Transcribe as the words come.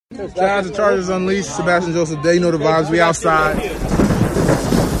Shout out to Chargers Unleashed, Sebastian Joseph Day. You know the vibes, we outside.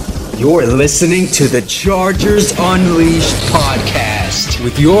 You're listening to the Chargers Unleashed podcast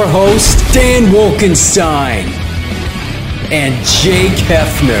with your host, Dan Wolkenstein and Jake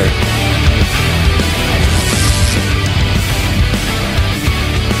Hefner.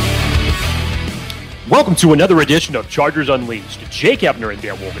 Welcome to another edition of Chargers Unleashed. Jake Hefner and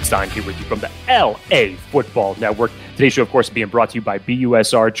Dan Wolkenstein here with you from the LA Football Network. Today's show, of course, being brought to you by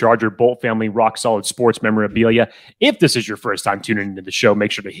BUSR, Charger Bolt Family Rock Solid Sports Memorabilia. If this is your first time tuning into the show,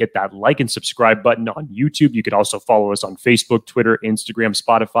 make sure to hit that like and subscribe button on YouTube. You can also follow us on Facebook, Twitter, Instagram,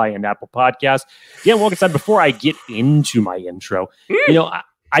 Spotify, and Apple Podcasts. Dan Wolkenstein, before I get into my intro,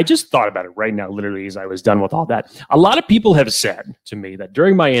 I just thought about it right now, literally, as I was done with all that. A lot of people have said to me that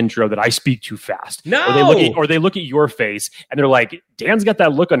during my intro that I speak too fast. No! Or they look at your face and they're like, Dan's got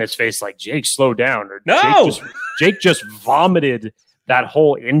that look on his face like, Jake, slow down. Or no! Jake just vomited that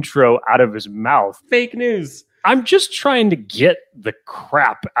whole intro out of his mouth. Fake news. I'm just trying to get the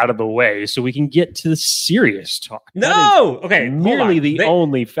crap out of the way so we can get to the serious talk. No! Okay, merely the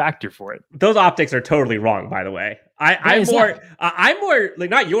only factor for it. Those optics are totally wrong, by the way. I'm more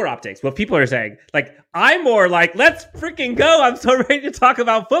like not your optics. What people are saying, like I'm more like, let's freaking go. I'm so ready to talk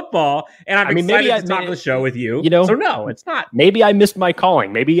about football, and I'm excited to talk the show with you. So no, it's not. Maybe I missed my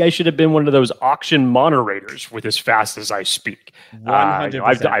calling. Maybe I should have been one of those auction moderators with as fast as I speak. 100%.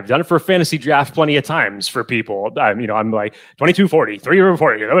 I've done it for fantasy draft plenty of times for people. I'm like 2240,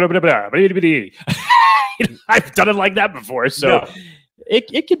 340. I've done it like that before. So. No.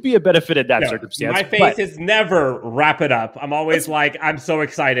 It could be a benefit in that circumstance. My face is never wrap it up. I'm always like, I'm so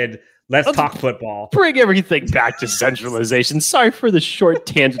excited. Let's talk football. Bring everything back to centralization. Sorry for the short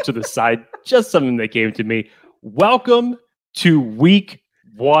tangent to the side. Just something that came to me. Welcome to week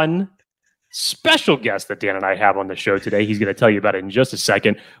one. Special guest that Dan and I have on the show today. He's going to tell you about it in just a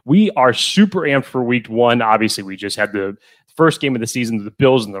second. We are super amped for week one. Obviously, we just had the first game of the season, the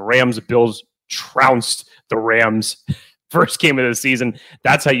Bills and the Rams. The Bills trounced the Rams. First game of the season.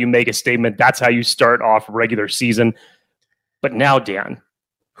 That's how you make a statement. That's how you start off regular season. But now, Dan,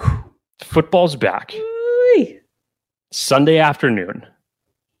 football's back. Sunday afternoon.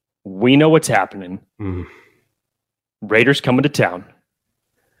 We know what's happening. Raiders coming to town.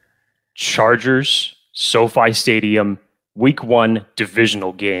 Chargers, SoFi Stadium, week one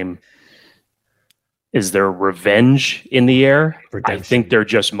divisional game. Is there revenge in the air? Redemption. I think there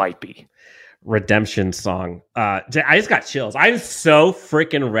just might be. Redemption song. I just got chills. I'm so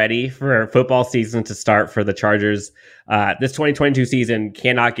freaking ready for football season to start for the Chargers. This 2022 season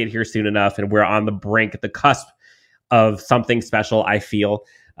cannot get here soon enough, and we're on the brink, at the cusp of something special, I feel.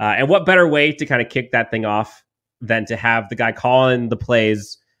 And what better way to kind of kick that thing off than to have the guy calling the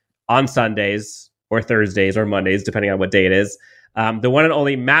plays on Sundays or Thursdays or Mondays, depending on what day it is. The one and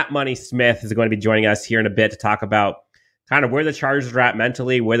only Matt Money Smith is going to be joining us here in a bit to talk about kind of where the Chargers are at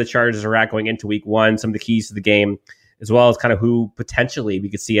mentally, where the Chargers are at going into week one, some of the keys to the game, as well as kind of who potentially we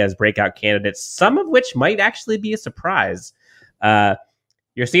could see as breakout candidates, some of which might actually be a surprise.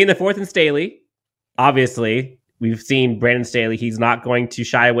 You're seeing the 4th and Staley. Obviously, we've seen Brandon Staley. He's not going to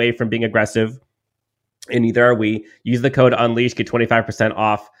shy away from being aggressive, and neither are we. Use the code UNLEASH, get 25%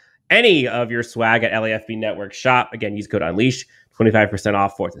 off any of your swag at LAFB Network shop. Again, use code UNLEASH. 25%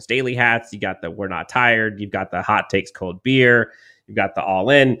 off 4th and Staley hats. You got the We're Not Tired. You've got the Hot Takes Cold Beer. You've got the All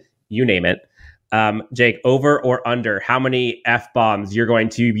In. You name it. Jake, over or under how many F-bombs you're going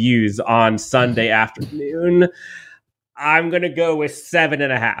to use on Sunday afternoon? I'm going to go with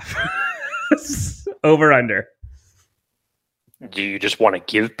 7.5. Over, under. Do you just want to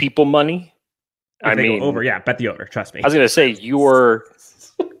give people money? I mean, over. Yeah, bet the over. Trust me. I was going to say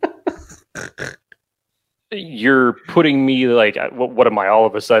you're putting me like, what am I all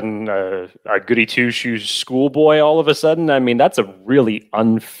of a sudden, a goody two-shoes schoolboy all of a sudden? I mean, that's a really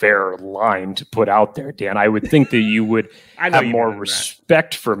unfair line to put out there, Dan. I would think that you would have more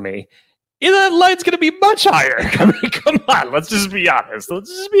respect for me. Yeah, that line's going to be much higher. I mean, come on, let's just be honest.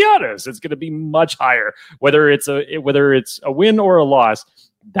 It's going to be much higher, whether it's a win or a loss.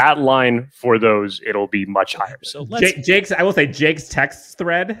 That line for those, it'll be much higher. So Jake's text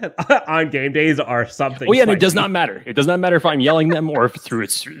thread on game days are something. Well, yeah, and it does not matter. It does not matter if I'm yelling them or if it's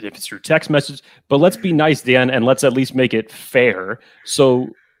through text message. But let's be nice, Dan, and let's at least make it fair. So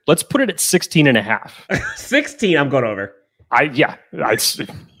let's put it at 16.5. 16. I'm going over. I'd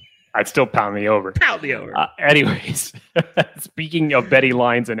still pound the over. Pound the over. Anyways, Speaking of Betty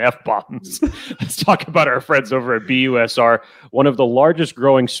lines and F-bombs, let's talk about our friends over at BUSR, one of the largest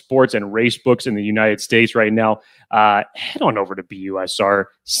growing sports and race books in the United States right now. Head on over to BUSR,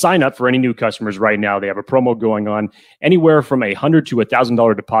 sign up for any new customers right now. They have a promo going on anywhere from $100 to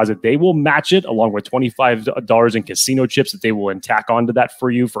 $1,000 deposit. They will match it along with $25 in casino chips that they will tack onto that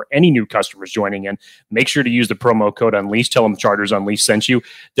for you for any new customers joining in. Make sure to use the promo code Unleashed. Tell them Chargers Unleashed sent you.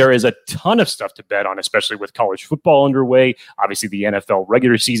 There is a ton of stuff to bet on, especially with college football underway. Obviously, the NFL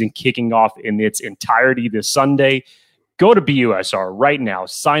regular season kicking off in its entirety this Sunday. Go to BUSR right now,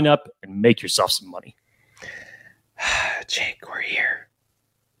 sign up, and make yourself some money. Jake, we're here.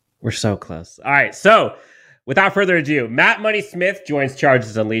 We're so close. All right, so without further ado, Matt Money Smith joins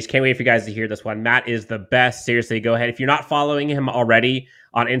Chargers Unleashed. Can't wait for you guys to hear this one. Matt is the best. Seriously, go ahead. If you're not following him already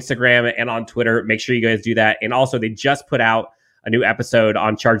on Instagram and on Twitter, make sure you guys do that. And also, they just put out a new episode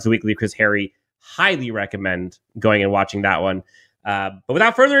on Chargers Weekly, Chris Harry. Highly recommend going and watching that one. But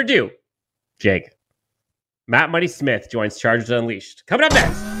without further ado, Jake, Matt Money Smith joins Chargers Unleashed. Coming up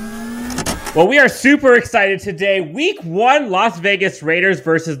next. Well, we are super excited today. Week 1, Las Vegas Raiders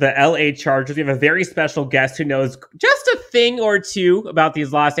versus the LA Chargers. We have a very special guest who knows just a thing or two about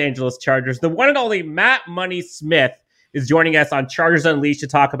these Los Angeles Chargers. The one and only Matt Money Smith is joining us on Chargers Unleashed to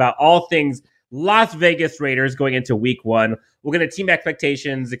talk about all things Las Vegas Raiders going into Week 1. We're going to team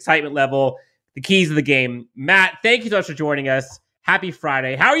expectations, excitement level, the keys of the game. Matt, thank you so much for joining us. Happy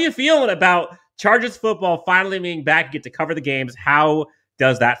Friday. How are you feeling about Chargers football finally being back and get to cover the games? How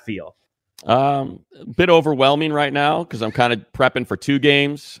does that feel? A bit overwhelming right now because I'm kind of prepping for 2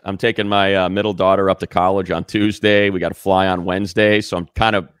 games. I'm taking my middle daughter up to college on Tuesday. We got to fly on Wednesday. So I'm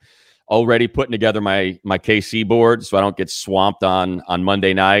kind of already putting together my KC board so I don't get swamped on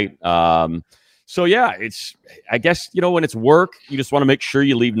Monday night. So yeah, I guess, when it's work, you just want to make sure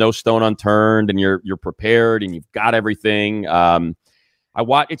you leave no stone unturned and you're prepared and you've got everything.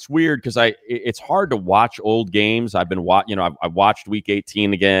 It's weird because it's hard to watch old games. I've been I watched Week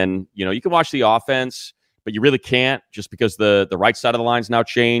 18 again. You can watch the offense, but you really can't just because the right side of the line's now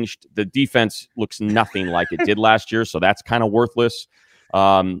changed. The defense looks nothing like it did last year, so that's kind of worthless.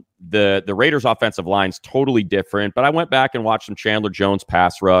 The Raiders' offensive line's totally different, but I went back and watched some Chandler Jones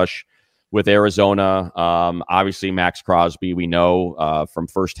pass rush with Arizona. Obviously, Max Crosby, we know from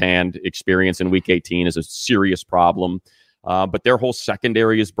firsthand experience in Week 18 is a serious problem. But their whole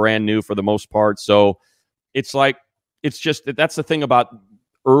secondary is brand new for the most part. So that's the thing about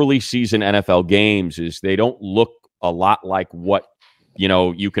early season NFL games is they don't look a lot like what,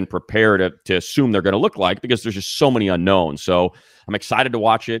 you can prepare to assume they're going to look like because there's just so many unknowns. So I'm excited to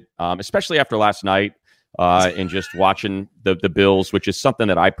watch it, especially after last night and just watching the Bills, which is something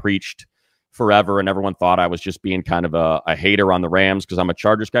that I preached forever, and everyone thought I was just being kind of a hater on the Rams because I'm a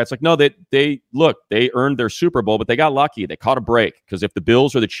Chargers guy. It's like, no, they earned their Super Bowl, but they got lucky. They caught a break because if the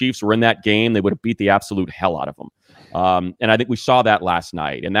Bills or the Chiefs were in that game, they would have beat the absolute hell out of them. And I think we saw that last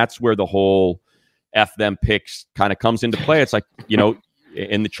night, and that's where the whole F them picks kind of comes into play. It's like,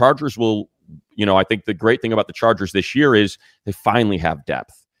 and the Chargers will, I think the great thing about the Chargers this year is they finally have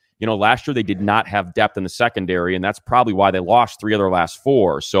depth. Last year they did not have depth in the secondary, and that's probably why they lost 3 of their last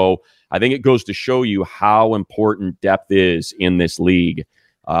 4. So I think it goes to show you how important depth is in this league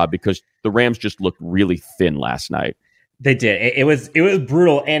because the Rams just looked really thin last night. They did. It was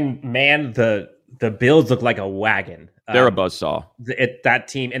brutal, and man, the Bills look like a wagon. They're a buzzsaw. That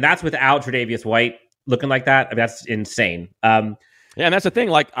team, and that's without Tre'Davious White looking like that. I mean, that's insane. Yeah, and that's the thing.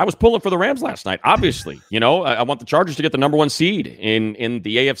 Like, I was pulling for the Rams last night, obviously. I want the Chargers to get the number 1 seed in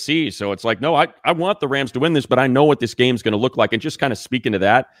the AFC. So it's like, no, I want the Rams to win this, but I know what this game's going to look like. And just kind of speaking to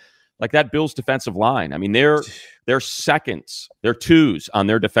that, like that Bills defensive line, I mean, their seconds, their 2s on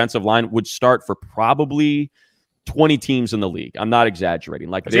their defensive line would start for probably 20 teams in the league. I'm not exaggerating.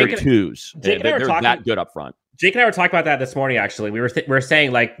 Like, their 2s, they're that good up front. Jake and I were talking about that this morning, actually. We were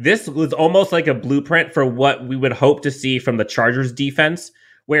saying, like, this was almost like a blueprint for what we would hope to see from the Chargers defense,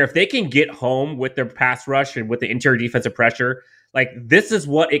 where if they can get home with their pass rush and with the interior defensive pressure, like, this is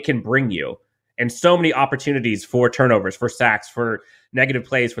what it can bring you. And so many opportunities for turnovers, for sacks, for negative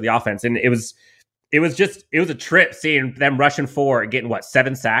plays for the offense. And it was a trip seeing them rushing 4 and getting,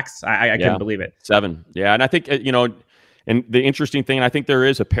 7 sacks? I couldn't believe it. 7. Yeah, and I think, and the interesting thing, and I think there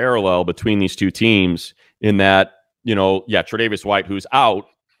is a parallel between these two teams in that, Tre'Davious White, who's out,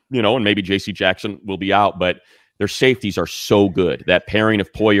 and maybe J.C. Jackson will be out, but their safeties are so good. That pairing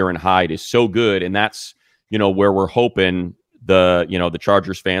of Poyer and Hyde is so good, and that's, where we're hoping the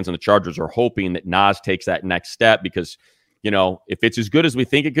Chargers fans and the Chargers are hoping that Nas takes that next step because, if it's as good as we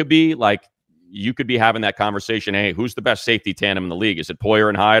think it could be, like, you could be having that conversation, hey, who's the best safety tandem in the league? Is it Poyer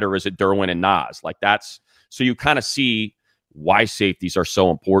and Hyde or is it Derwin and Nas? Like, that's So you kind of see why safeties are so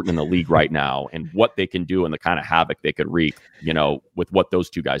important in the league right now and what they can do and the kind of havoc they could wreak, with what those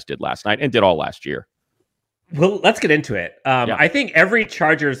two guys did last night and did all last year. Well, let's get into it. Yeah. I think every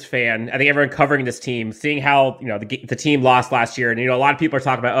Chargers fan, I think everyone covering this team, seeing how the team lost last year, and a lot of people are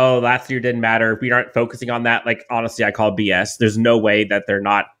talking about, oh, last year didn't matter. We aren't focusing on that. Like, honestly, I call it BS. There's no way that they're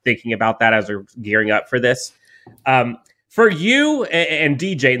not thinking about that as they're gearing up for this. For you and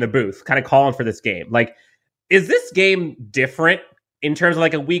DJ in the booth, kind of calling for this game, like, is this game different in terms of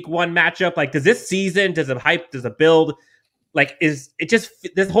like a week one matchup? Like, does this season, does it build? Like, this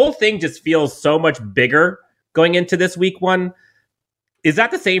whole thing just feels so much bigger going into this week one. Is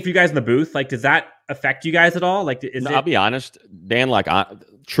that the same for you guys in the booth? Like, does that affect you guys at all? Like, I'll be honest, Dan, like,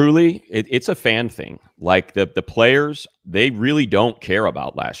 truly, it's a fan thing. Like, the players, they really don't care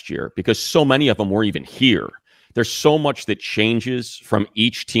about last year because so many of them weren't even here. There's so much that changes from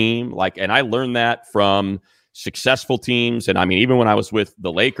each team. Like, and I learned that from successful teams. And I mean, even when I was with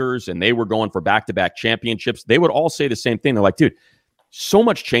the Lakers and they were going for back-to-back championships, they would all say the same thing. They're like, dude, so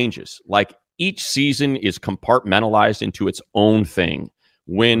much changes. Like, each season is compartmentalized into its own thing,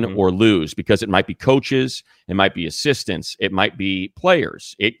 win or lose, because it might be coaches, it might be assistants, it might be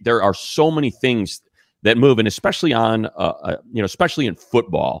players. There are so many things that move, and especially especially in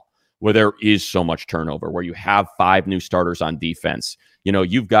football, where there is so much turnover, where you have 5 new starters on defense.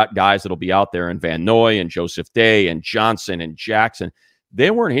 You've got guys that'll be out there, and Van Noy and Joseph Day and Johnson and Jackson. They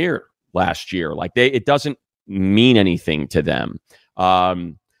weren't here last year. Like, it doesn't mean anything to them.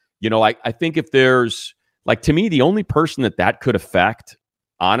 I think if there's, like, to me, the only person that could affect,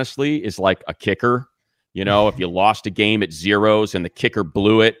 honestly, is like a kicker. If you lost a game at zeros and the kicker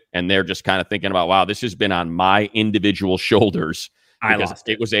blew it and they're just kind of thinking about, wow, this has been on my individual shoulders. I lost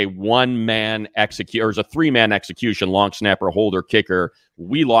it. It was a 1-man execution, or it was a 3-man execution, long snapper, holder, kicker.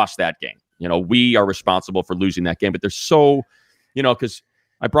 We lost that game. We are responsible for losing that game. But there's so, because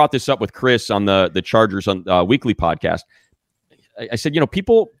I brought this up with Chris on the Chargers on weekly podcast. I said,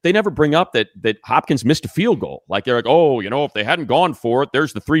 people, they never bring up that Hopkins missed a field goal. Like, they're like, oh, if they hadn't gone for it,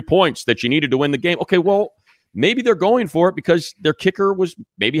 there's the 3 points that you needed to win the game. Okay, well, maybe they're going for it because their kicker was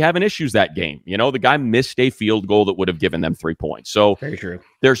maybe having issues that game. The guy missed a field goal that would have given them 3 points. So very true.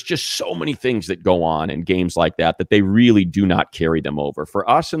 There's just so many things that go on in games like that they really do not carry them over. For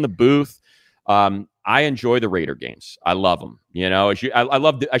us in the booth, I enjoy the Raider games. I love them. I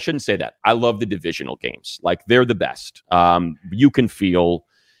love I shouldn't say that. I love the divisional games. Like, they're the best. You can feel,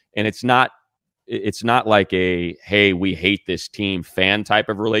 and it's not like a, hey, we hate this team fan type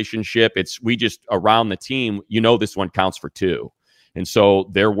of relationship. It's, we just, around the team, this one counts for 2. And so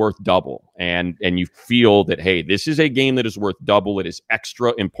they're worth double. And you feel that, hey, this is a game that is worth double. It is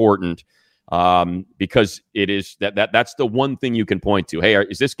extra important. Because it is that's the one thing you can point to. Hey,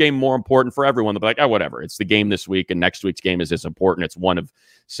 is this game more important for everyone? They'll be like, oh, whatever. It's the game this week, and next week's game is as important. It's one of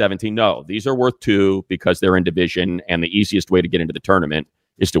 17. No, these are worth 2 because they're in division, and the easiest way to get into the tournament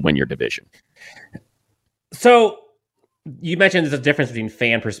is to win your division. So you mentioned there's a difference between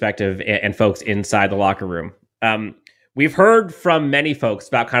fan perspective and folks inside the locker room. We've heard from many folks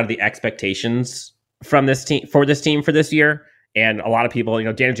about kind of the expectations from this team for this year. And a lot of people,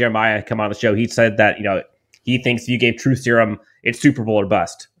 Dan Jeremiah come on the show. He said that, he thinks if you gave Truth Serum, it's Super Bowl or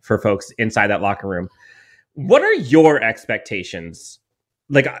bust for folks inside that locker room. What are your expectations?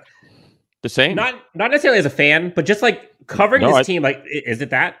 Like, the same, not necessarily as a fan, but just like covering this team. Like, is it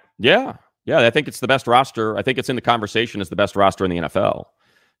that? Yeah. I think it's the best roster. I think it's in the conversation as the best roster in the NFL.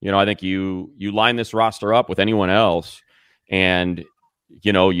 I think you line this roster up with anyone else, and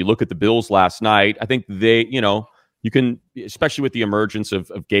you look at the Bills last night. I think they, you can, especially with the emergence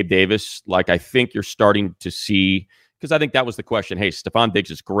of Gabe Davis, like, I think you're starting to see, because I think that was the question. Hey, Stephon Diggs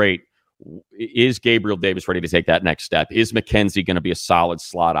is great. Is Gabriel Davis ready to take that next step? Is McKenzie going to be a solid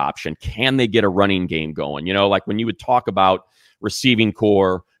slot option? Can they get a running game going? Like, when you would talk about receiving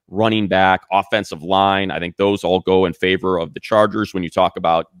core, running back, offensive line, I think those all go in favor of the Chargers. When you talk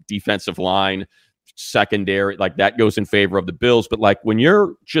about defensive line, secondary, like, that goes in favor of the Bills. But like, when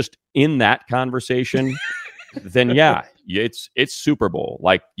you're just in that conversation, then yeah, it's Super Bowl.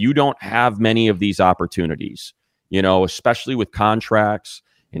 Like, you don't have many of these opportunities, especially with contracts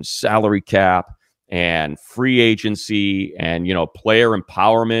and salary cap and free agency and, player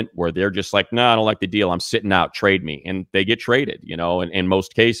empowerment, where they're just like, no, I don't like the deal. I'm sitting out, trade me. And they get traded, and in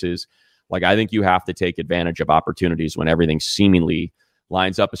most cases. Like, I think you have to take advantage of opportunities when everything seemingly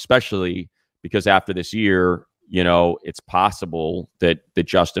lines up, especially because after this year, it's possible that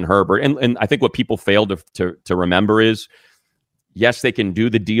Justin Herbert, and I think what people fail to remember is, Yes, they can do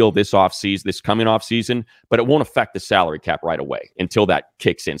the deal this offseason, this coming offseason, but it won't affect the salary cap right away until that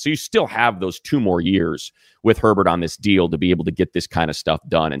kicks in. So you still have those 2 more years with Herbert on this deal to be able to get this kind of stuff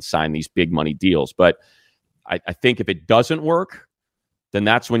done and sign these big money deals. But I think if it doesn't work, then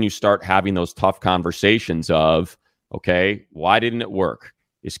that's when you start having those tough conversations of, okay, why didn't it work?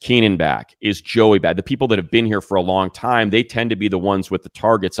 Is Keenan back? Is Joey back? The people that have been here for a long time, they tend to be the ones with the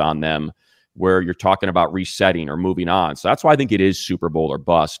targets on them where you're talking about resetting or moving on. So that's why I think it is Super Bowl or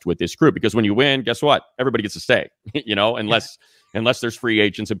bust with this group, because when you win, guess what? Everybody gets to stay, unless there's free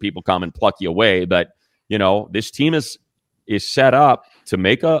agents and people come and pluck you away. But, this team is set up to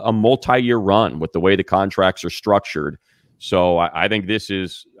make a multi-year run with the way the contracts are structured. So I think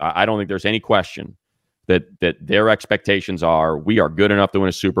I don't think there's any question that their expectations are, we are good enough to win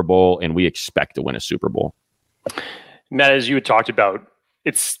a Super Bowl and we expect to win a Super Bowl. Matt, as you had talked about,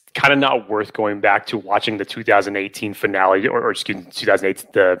 it's kind of not worth going back to watching the 2018 finale, or excuse me,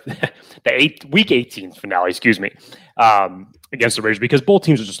 2008, the week 18 finale, against the Raiders, because both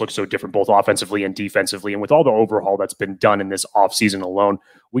teams just look so different, both offensively and defensively. And with all the overhaul that's been done in this offseason alone,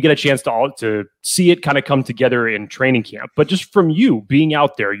 we get a chance to see it kind of come together in training camp. But just from you being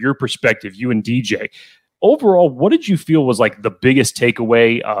out there, your perspective, you and DJ, overall, what did you feel was like the biggest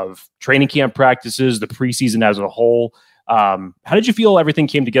takeaway of training camp practices, the preseason as a whole? How did you feel everything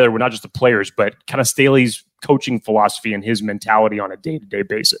came together with not just the players, but kind of Staley's coaching philosophy and his mentality on a day-to-day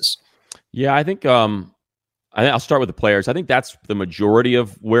basis? Yeah, I think I'll start with the players. I think that's the majority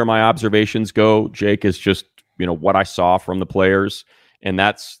of where my observations go, Jake, is just, what I saw from the players. And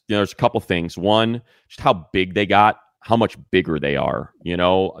that's, there's a couple things. One, just how big they got, how much bigger they are,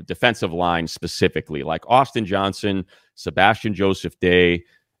 defensive line specifically, like Austin Johnson, Sebastian Joseph Day,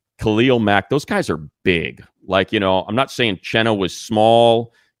 Khalil Mack. Those guys are big. Like, I'm not saying Chenna was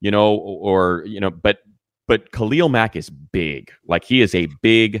small, but Khalil Mack is big. Like, he is a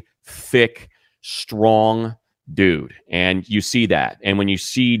big, thick, strong dude. And you see that. And when you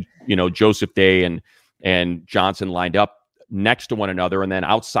see, Joseph Day and Johnson lined up next to one another, and then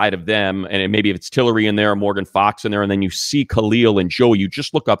outside of them, and maybe if it's Tillery in there, Morgan Fox in there, and then you see Khalil and Joey, you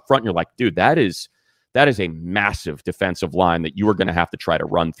just look up front and you're like, dude, that is a massive defensive line that you are going to have to try to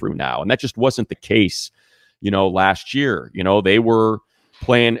run through now. And that just wasn't the case, last year. They were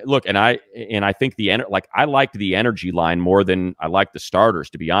playing, look, and I think I liked the energy line more than I liked the starters,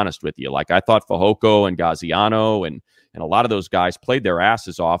 to be honest with you. Like, I thought Fehoko and Gaziano and a lot of those guys played their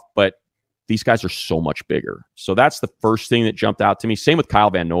asses off, but these guys are so much bigger. So that's the first thing that jumped out to me. Same with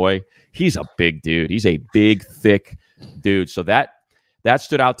Kyle Van Noy. He's a big dude. He's a big, thick dude. So that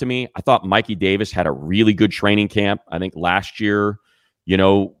stood out to me. I thought Mikey Davis had a really good training camp. I think last year,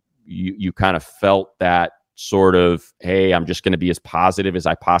 you kind of felt that sort of, hey, I'm just going to be as positive as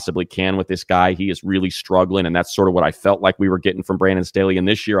I possibly can with this guy. He is really struggling. And that's sort of what I felt like we were getting from Brandon Staley. And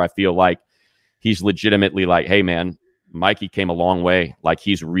this year, I feel like he's legitimately like, hey, man, Mikey came a long way. Like,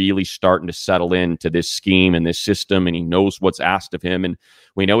 he's really starting to settle into this scheme and this system, and he knows what's asked of him. And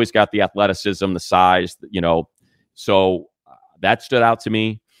we know he's got the athleticism, the size, so that stood out to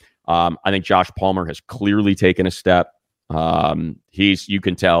me. I think Josh Palmer has clearly taken a step. You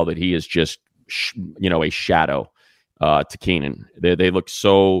can tell that he is just, a shadow to Keenan. They look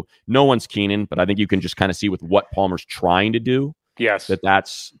so, no one's Keenan, but I think you can just kind of see with what Palmer's trying to do. Yes,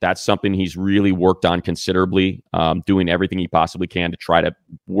 that's something he's really worked on considerably, doing everything he possibly can to try to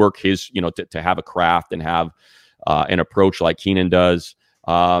work his, to have a craft and have an approach like Keenan does.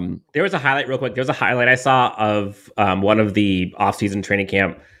 There was a highlight real quick. There was a highlight I saw of one of the off-season training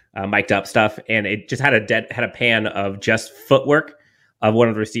camp mic'd up stuff, and it just had a pan of just footwork of one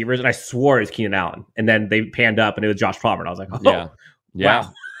of the receivers, and I swore it was Keenan Allen. And then they panned up, and it was Josh Palmer, and I was like, oh, yeah.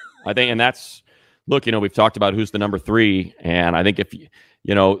 Wow. I think, and that's, look, we've talked about who's the number 3, and I think if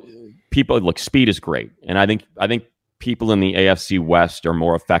people look, speed is great, and I think people in the AFC West are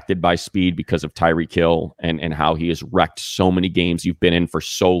more affected by speed because of Tyreek Hill and how he has wrecked so many games you've been in for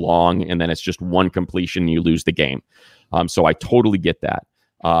so long, and then it's just one completion and you lose the game. So I totally get that.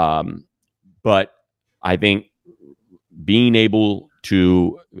 But I think being able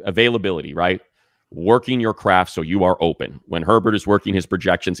to availability, right? Working your craft so you are open. When Herbert is working his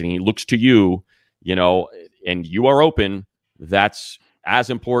projections and he looks to you, and you are open, that's as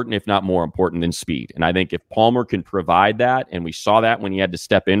important, if not more important than speed. And I think if Palmer can provide that, and we saw that when he had to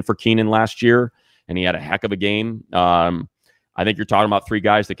step in for Keenan last year, and he had a heck of a game, I think you're talking about 3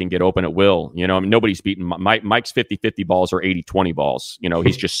 guys that can get open at will. Nobody's beaten Mike's 50-50 balls or 80-20 balls.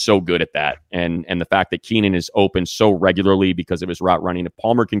 He's just so good at that. And the fact that Keenan is open so regularly because of his route running, if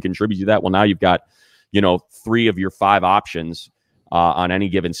Palmer can contribute to that, well, now you've got, 3 of your 5 options on any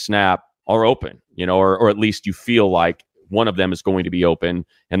given snap are open, or at least you feel like one of them is going to be open.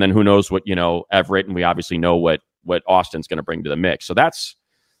 And then who knows what, Everett, and we obviously know what Austin's going to bring to the mix. So that's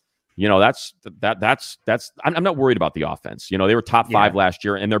I'm not worried about the offense. They were top 5 last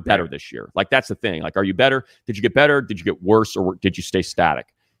year and they're better this year. Like, that's the thing. Like, are you better? Did you get better? Did you get worse? Or did you stay static?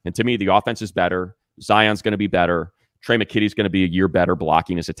 And to me, the offense is better. Zion's going to be better. Trey McKitty's going to be a year better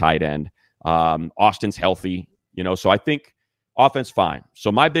blocking as a tight end. Austin's healthy, so I think offense fine.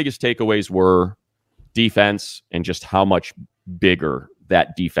 So my biggest takeaways were defense and just how much bigger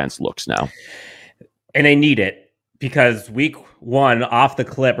that defense looks now. And they need it because week 1 off the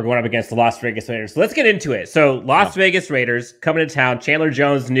clip, we're going up against the Las Vegas Raiders. So let's get into it. So Las Vegas Raiders coming to town. Chandler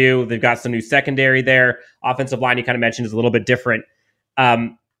Jones new. They've got some new secondary there. Offensive line, you kind of mentioned, is a little bit different.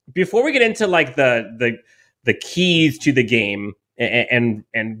 Before we get into like the keys to the game and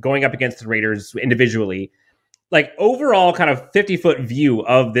going up against the Raiders individually, like overall kind of 50-foot view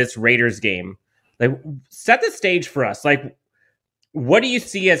of this Raiders game, like set the stage for us. Like, what do you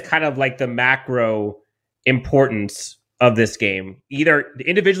see as kind of like the macro importance of this game, either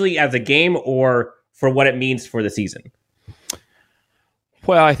individually as a game or for what it means for the season?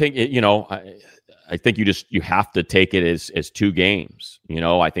 Well, I think I think you have to take it as 2 games.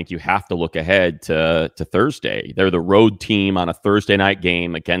 I think you have to look ahead to Thursday. They're the road team on a Thursday night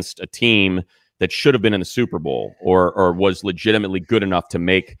game against a team that should have been in the Super Bowl or was legitimately good enough to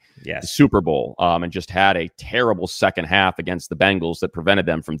make the Super Bowl, and just had a terrible second half against the Bengals that prevented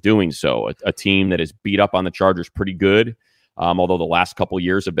them from doing so. A team that has beat up on the Chargers pretty good, although the last couple of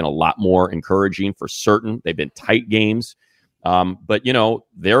years have been a lot more encouraging for certain. They've been tight games, but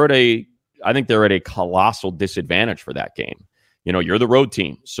I think they're at a colossal disadvantage for that game. You're the road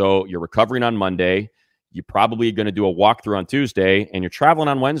team, so you're recovering on Monday. You're probably going to do a walkthrough on Tuesday, and you're traveling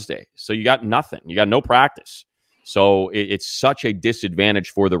on Wednesday. So you got nothing. You got no practice. So it's such a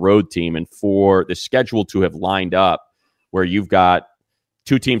disadvantage for the road team and for the schedule to have lined up where you've got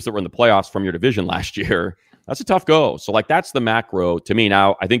 2 teams that were in the playoffs from your division last year. That's a tough go. So like, that's the macro to me.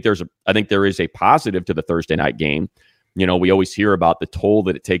 Now, I think there is a positive to the Thursday night game. We always hear about the toll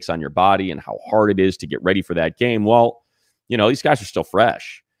that it takes on your body and how hard it is to get ready for that game. Well, these guys are still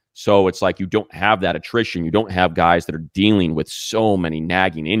fresh. So it's like you don't have that attrition. You don't have guys that are dealing with so many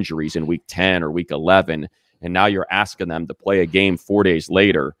nagging injuries in week 10 or week 11. And now you're asking them to play a game 4 days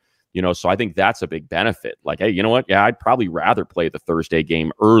later. So I think that's a big benefit. Like, hey, you know what? Yeah, I'd probably rather play the Thursday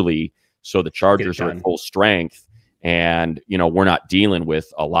game early so the Chargers are at full strength. And, we're not dealing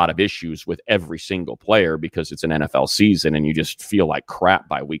with a lot of issues with every single player because it's an NFL season and you just feel like crap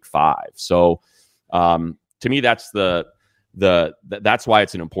by week 5. So to me, that's that's why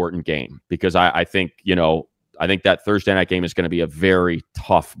it's an important game, because I think that Thursday night game is going to be a very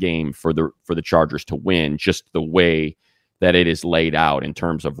tough game for the Chargers to win, just the way that it is laid out in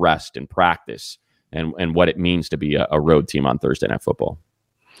terms of rest and practice and what it means to be a road team on Thursday Night Football.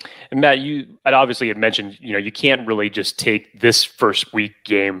 And Matt, I'd obviously had mentioned, you can't really just take this first week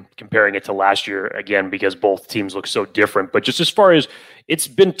game, comparing it to last year again, because both teams look so different. But just as far as it's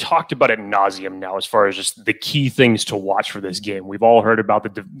been talked about ad nauseum now, as far as just the key things to watch for this game, we've all heard about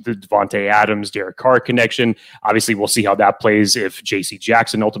the Devontae Adams, Derek Carr connection. Obviously, we'll see how that plays if J.C.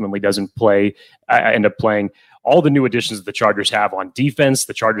 Jackson ultimately doesn't end up playing. All the new additions that the Chargers have on defense,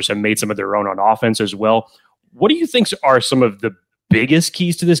 the Chargers have made some of their own on offense as well. What do you think are some of the biggest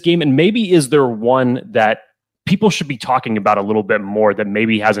keys to this game? And maybe is there one that people should be talking about a little bit more that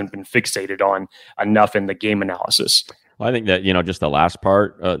maybe hasn't been fixated on enough in the game analysis? Well, I think that, just the last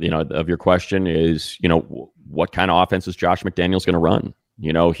part, of your question is, what kind of offense is Josh McDaniels going to run?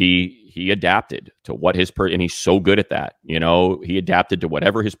 He adapted to what and he's so good at that. He adapted to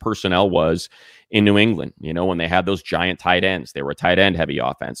whatever his personnel was in New England. When they had those giant tight ends, they were a tight end heavy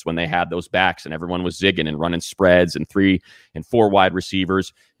offense. When they had those backs and everyone was zigging and running spreads and 3 and 4 wide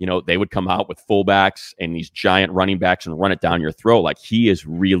receivers, they would come out with fullbacks and these giant running backs and run it down your throat. Like, he is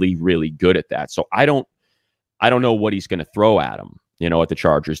really, really good at that. So I don't know what he's going to throw at him, at the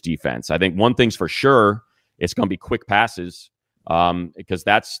Chargers defense. I think one thing's for sure, it's going to be quick passes. Because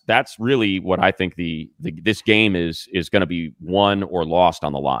that's really what I think this game is going to be won or lost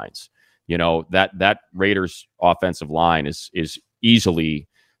on the lines. That Raiders offensive line is easily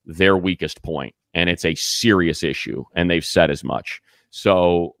their weakest point, and it's a serious issue, and they've said as much.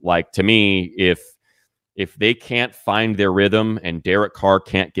 So, like, to me, if they can't find their rhythm and Derek Carr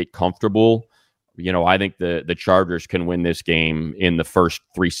can't get comfortable, I think the Chargers can win this game in the first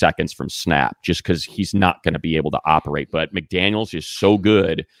 3 seconds from snap, just because he's not going to be able to operate. But McDaniels is so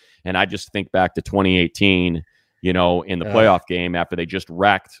good. And I just think back to 2018, in the playoff game after they just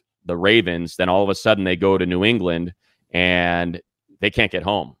wrecked the Ravens. Then all of a sudden they go to New England and they can't get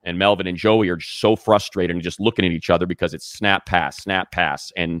home. And Melvin and Joey are so frustrated and just looking at each other because it's snap, pass.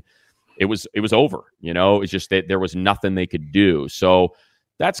 And it was over. It's just that there was nothing they could do. So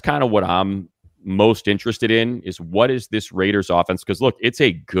that's kind of what I'm most interested in, is what is this Raiders offense? Because look, it's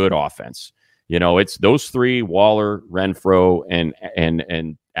a good offense. It's those three: Waller, Renfrow,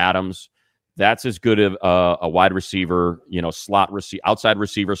 and Adams. That's as good of a wide receiver, outside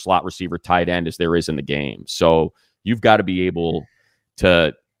receiver, slot receiver, tight end as there is in the game. So you've got to be able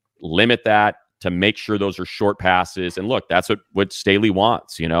to limit that, to make sure those are short passes. And look, that's what Staley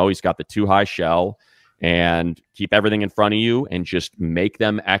wants. He's got the too high shell, and keep everything in front of you and just make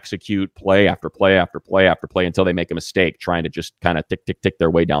them execute play after play after play after play until they make a mistake, trying to just kind of tick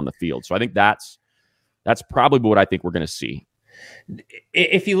their way down the field. So I think that's probably what I think we're going to see.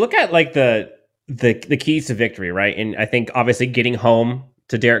 If you look at like the keys to victory, right? And I think obviously getting home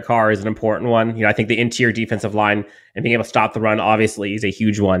to Derek Carr is an important one. I think the interior defensive line and being able to stop the run obviously is a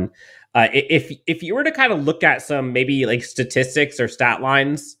huge one. If you were to kind of look at some maybe like statistics or stat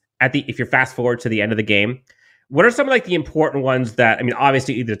lines if you're fast forward to the end of the game, what are some of like the important ones that, I mean,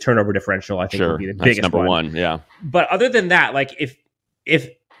 obviously the turnover differential, I think would be the biggest number one. Yeah. But other than that, like if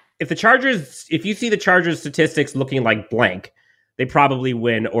the Chargers, if you see the Chargers statistics looking like blank, they probably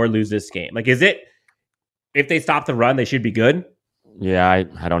win or lose this game. Like, is it, if they stop the run, they should be good? Yeah.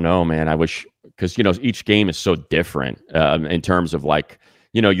 I don't know, man. I wish, because, each game is so different in terms of like,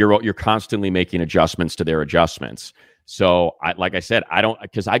 you're constantly making adjustments to their adjustments. So, like I said,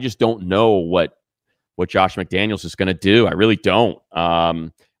 because I just don't know what Josh McDaniels is going to do. I really don't.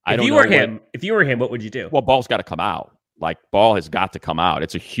 If you were him, what would you do? Well, Ball's got to come out. Like, Ball has got to come out.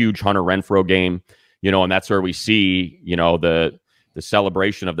 It's a huge Hunter Renfrow game, and that's where we see, the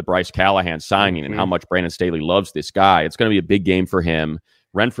celebration of the Bryce Callahan signing and how much Brandon Staley loves this guy. It's going to be a big game for him.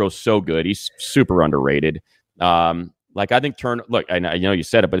 Renfro's so good. He's super underrated. Like, I think I know you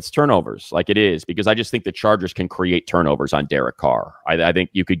said it, but it's turnovers. Like, it is, because I just think the Chargers can create turnovers on Derek Carr. I think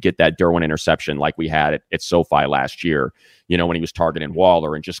you could get that Derwin interception like we had at SoFi last year, when he was targeting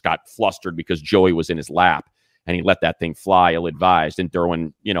Waller and just got flustered because Joey was in his lap and he let that thing fly ill-advised, and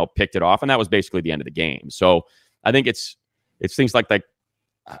Derwin, picked it off, and that was basically the end of the game. So I think it's things like that.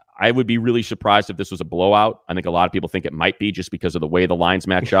 I would be really surprised if this was a blowout. I think a lot of people think it might be, just because of the way the lines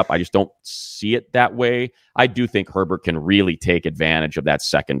match up. I just don't see it that way. I do think Herbert can really take advantage of that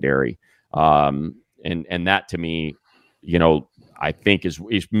secondary. And that, to me, I think is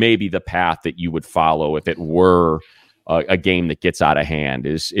maybe the path that you would follow if it were a game that gets out of hand,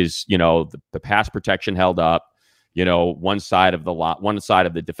 is the pass protection held up. One side of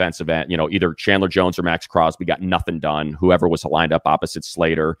the defensive end, either Chandler Jones or Max Crosby got nothing done. Whoever was lined up opposite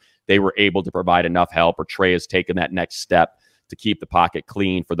Slater, they were able to provide enough help, or Trey has taken that next step to keep the pocket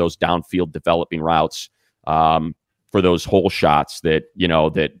clean for those downfield developing routes, for those hole shots that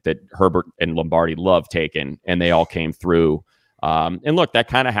Herbert and Lombardi love taking, and they all came through. And look, that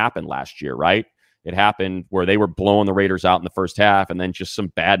kind of happened last year, right? It happened where they were blowing the Raiders out in the first half, and then just some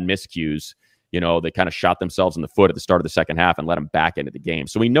bad miscues. They kind of shot themselves in the foot at the start of the second half and let them back into the game.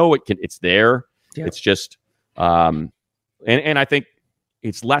 So we know it's there. Yeah. It's just, and I think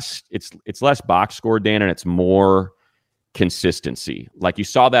it's less box score, Dan, and it's more consistency. Like, you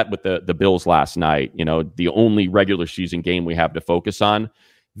saw that with the Bills last night. The only regular season game we have to focus on.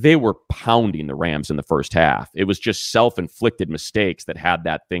 They were pounding the Rams in the first half. It was just self-inflicted mistakes that had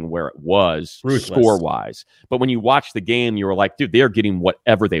that thing where it was score-wise. But when you watch the game, you were like, dude, they're getting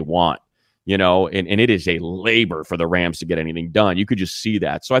whatever they want. And it is a labor for the Rams to get anything done. You could just see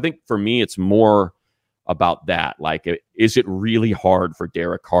that. So I think for me, it's more about that. Like, is it really hard for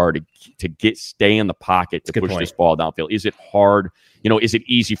Derek Carr to stay in the pocket to push this ball downfield? Is it hard? Is it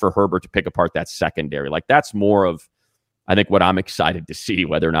easy for Herbert to pick apart that secondary? Like, that's more of, I think, what I'm excited to see,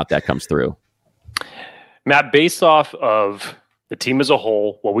 whether or not that comes through. Matt, based off of the team as a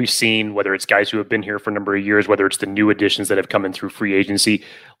whole, what we've seen, whether it's guys who have been here for a number of years, whether it's the new additions that have come in through free agency,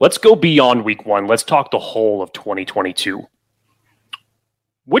 let's go beyond week one. Let's talk the whole of 2022.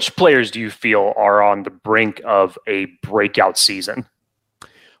 Which players do you feel are on the brink of a breakout season?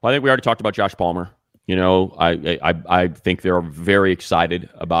 Well, I think we already talked about Josh Palmer. I think they're very excited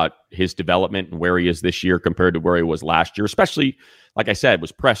about his development and where he is this year compared to where he was last year, especially, like I said,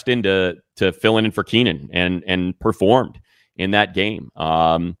 was pressed into filling in for Keenan and performed in that game.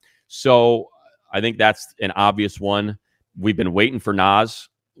 So I think that's an obvious one. We've been waiting for Nas.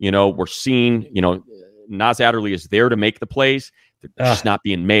 We're seeing, Nas Adderley is there to make the plays. They're just not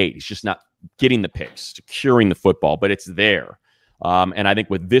being made. He's just not getting the picks, securing the football, but it's there. And I think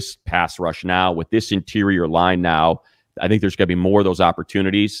with this pass rush now, with this interior line now, I think there's going to be more of those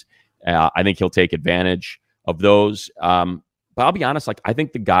opportunities. I think he'll take advantage of those. But I'll be honest, like I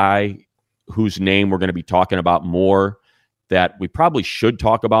think the guy whose name we're going to be talking about more, that we probably should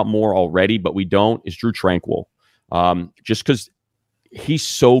talk about more already, but we don't, is Drue Tranquill. Just because he's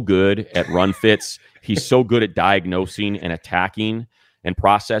so good at run fits, he's so good at diagnosing and attacking and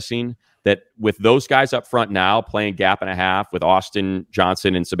processing, that with those guys up front now playing gap and a half with Austin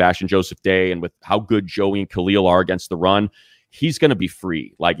Johnson and Sebastian Joseph Day, and with how good Joey and Khalil are against the run, he's going to be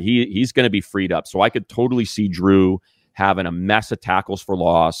free. Like he's going to be freed up. So I could totally see Drue having a mess of tackles for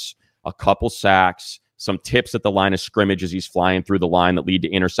loss, a couple sacks, some tips at the line of scrimmage as he's flying through the line that lead to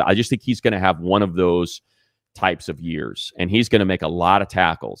intercept. I just think he's going to have one of those types of years, and he's going to make a lot of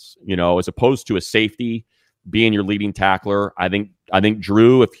tackles, as opposed to a safety being your leading tackler. I think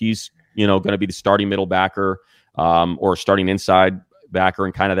Drue, if he's, going to be the starting middle backer or starting inside backer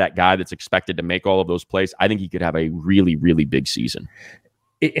and kind of that guy that's expected to make all of those plays, I think he could have a really, really big season.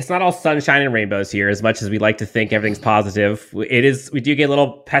 It's not all sunshine and rainbows here, as much as we like to think everything's positive. We do get a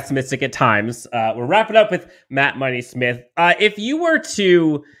little pessimistic at times. We're wrapping up with Matt Money Smith. If you were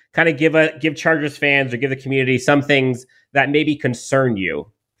to kind of give Chargers fans or give the community some things that maybe concern you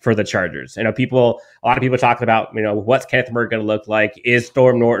for the Chargers. A lot of people talking about, what's Kenneth Murray going to look like? Is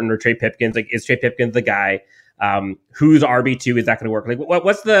Thorpe Norton or Trey Pipkins? Like, is Trey Pipkins the guy? Who's RB2? Is that going to work? Like,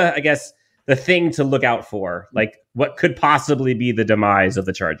 what's the thing to look out for? Like, what could possibly be the demise of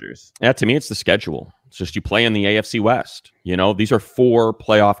the Chargers? Yeah, to me, it's the schedule. It's just you play in the AFC West. These are 4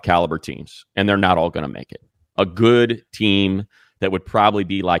 playoff caliber teams, and they're not all going to make it. A good team that would probably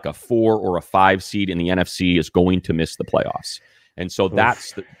be like a 4 or a 5 seed in the NFC is going to miss the playoffs. And so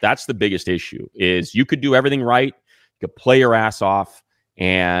that's the biggest issue. Is you could do everything right, you could play your ass off,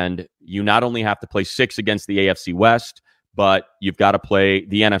 and you not only have to play 6 against the AFC West, but you've got to play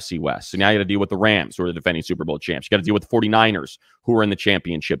the NFC West. So now you got to deal with the Rams, who are the defending Super Bowl champs. You got to deal with the 49ers, who are in the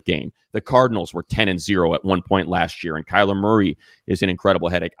championship game. The Cardinals were 10-0 at one point last year, and Kyler Murray is an incredible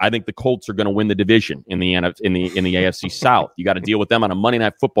headache. I think the Colts are going to win the division in the AFC South. You got to deal with them on a Monday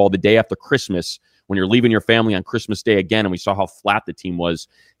Night Football the day after Christmas, when you're leaving your family on Christmas Day again. And we saw how flat the team was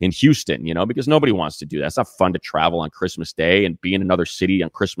in Houston, because nobody wants to do that. It's not fun to travel on Christmas Day and be in another city on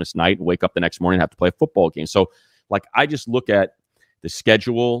Christmas night and wake up the next morning and have to play a football game. So, like, I just look at the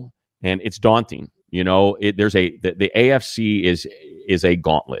schedule and it's daunting. The AFC is a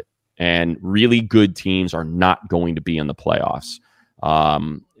gauntlet, and really good teams are not going to be in the playoffs.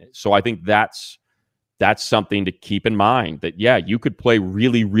 So I think that's something to keep in mind, that, yeah, you could play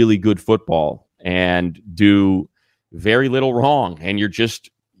really, really good football and do very little wrong, and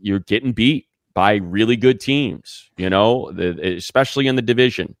you're getting beat by really good teams, especially in the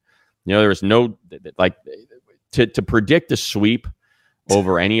division. There's no, like, to predict a sweep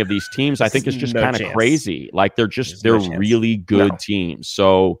over any of these teams, I think it's just kind of crazy. Like, they're really good teams.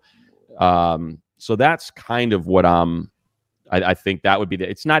 So that's kind of what I think that would be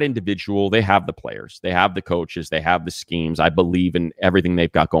it's not individual. They have the players, they have the coaches, they have the schemes. I believe in everything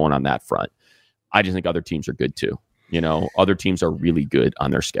they've got going on that front. I just think other teams are good too. Other teams are really good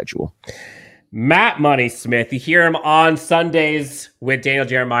on their schedule. Matt Money Smith. You hear him on Sundays with Daniel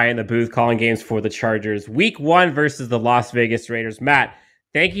Jeremiah in the booth calling games for the Chargers. Week 1 versus the Las Vegas Raiders. Matt,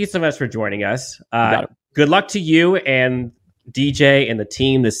 thank you so much for joining us. Good luck to you and DJ and the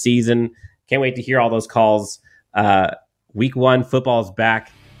team this season. Can't wait to hear all those calls. Week 1 football is back.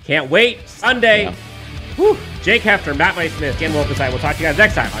 Can't wait. Sunday. Yeah. Whew. Jake Hefner, Matt Money Smith, Dan Wolfenside. We'll talk to you guys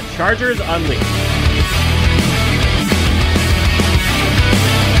next time on Chargers Unleashed.